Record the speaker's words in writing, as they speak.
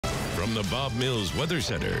From the Bob Mills Weather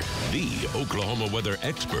Center, the Oklahoma weather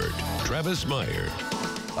expert, Travis Meyer.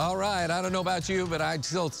 All right, I don't know about you, but I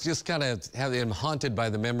still just kind of am haunted by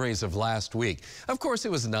the memories of last week. Of course, it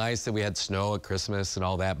was nice that we had snow at Christmas and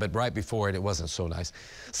all that, but right before it, it wasn't so nice.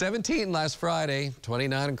 17 last Friday,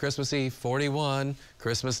 29 on Christmas Eve, 41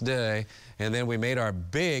 Christmas Day, and then we made our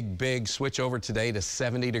big switch over today to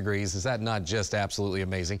 70 degrees. Is that not just absolutely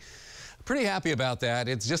amazing? Pretty happy about that.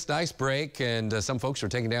 It's just a nice break, and some folks are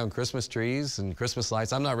taking down Christmas trees and Christmas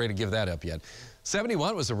lights. I'm not ready to give that up yet.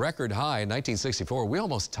 71 was a record high in 1964. We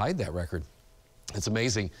almost tied that record. It's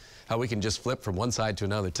amazing how we can just flip from one side to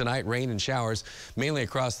another. Tonight, rain and showers, mainly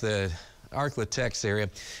across the Arklatex area,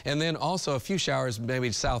 and then also a few showers maybe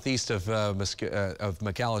southeast of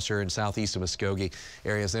McAllister and southeast of Muskogee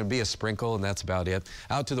areas. There'll be a sprinkle, and that's about it.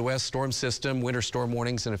 Out to the west, storm system, winter storm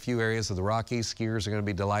warnings in a few areas of the Rockies. Skiers are going to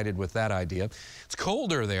be delighted with that idea. It's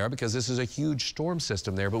colder there because this is a huge storm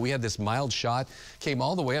system there, but we had this mild shot, came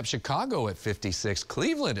all the way up Chicago at 56,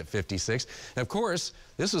 Cleveland at 56, and of course,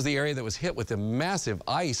 this was the area that was hit with the massive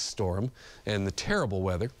ice storm and the terrible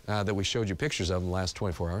weather that we showed you pictures of in the last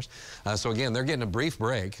 24 hours. So again, they're getting a brief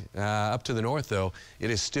break. Up to the north, though,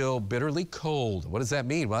 it is still bitterly cold. What does that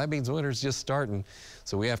mean? Well, that means winter's just starting,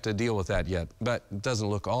 so we have to deal with that yet. But it doesn't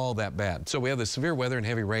look all that bad. So we have the severe weather and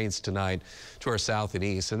heavy rains tonight to our south and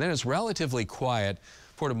east, and then it's relatively quiet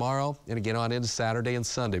for tomorrow and again on into Saturday and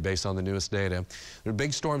Sunday based on the newest data. There's a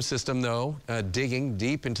big storm system, though, digging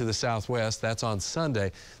deep into the southwest. That's on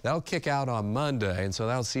Sunday. That'll kick out on Monday, and so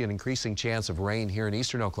that'll see an increasing chance of rain here in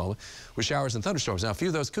eastern Oklahoma with showers and thunderstorms. Now, a few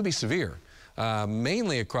of those could be severe.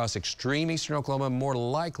 Mainly across extreme eastern Oklahoma, more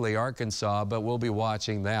likely Arkansas, but we'll be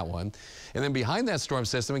watching that one. And then behind that storm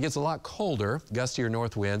system, it gets a lot colder, gustier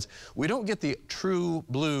north winds. We don't get the true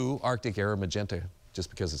blue Arctic air magenta just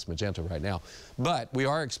because it's magenta right now, but we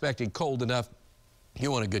are expecting cold enough you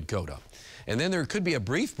want a good coat on. And then there could be a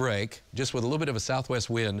brief break just with a little bit of a southwest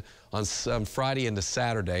wind on Friday into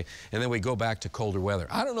Saturday, and then we go back to colder weather.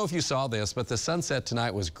 I don't know if you saw this, but the sunset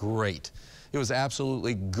tonight was great. It was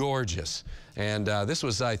absolutely gorgeous. And this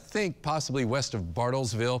was, I think, possibly west of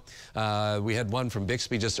Bartlesville. We had one from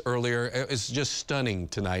Bixby just earlier. It's just stunning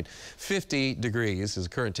tonight. 50 degrees is the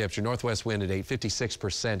current temperature. Northwest wind at 8,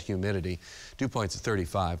 56% humidity. Dew points at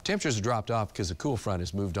 35. Temperatures have dropped off because the cool front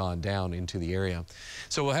has moved on down into the area.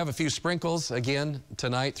 So we'll have a few sprinkles again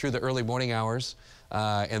tonight through the early morning hours.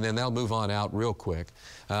 And then they'll move on out real quick.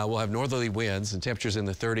 We'll have northerly winds and temperatures in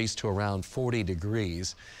the 30s to around 40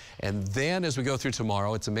 degrees. And then as we go through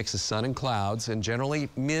tomorrow, it's a mix of sun and clouds and generally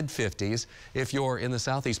mid-50s. If you're in the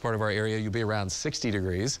southeast part of our area, you'll be around 60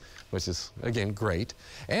 degrees, which is, again, great.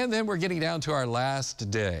 And then we're getting down to our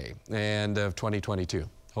last day and of 2022.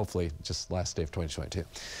 Hopefully, just last day of 2022.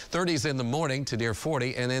 30s in the morning to near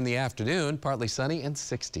 40, and in the afternoon, partly sunny and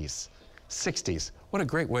 60s. 60s. What a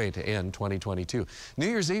great way to end 2022. New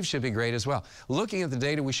Year's Eve should be great as well. Looking at the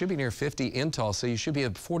data, we should be near 50 in Tulsa. You should be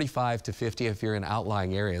at 45 to 50 if you're in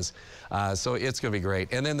outlying areas. So it's going to be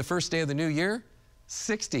great. And then the first day of the new year,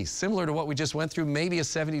 60, similar to what we just went through, maybe a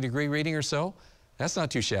 70-degree reading or so. That's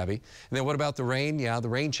not too shabby. And then what about the rain? Yeah, the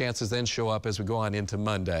rain chances then show up as we go on into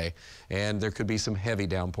Monday, and there could be some heavy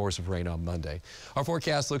downpours of rain on Monday. Our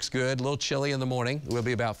forecast looks good. A little chilly in the morning. We'll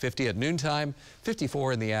be about 50 at noontime,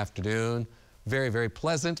 54 in the afternoon. Very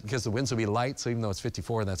pleasant because the winds will be light, so even though it's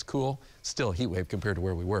 54 and that's cool, still a heat wave compared to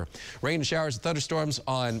where we were. Rain and showers and thunderstorms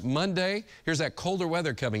on Monday. Here's that colder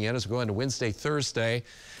weather coming in as we go into Wednesday, Thursday,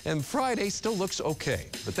 and Friday still looks okay.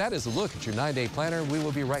 But that is a look at your 9-day planner. We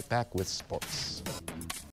will be right back with sports.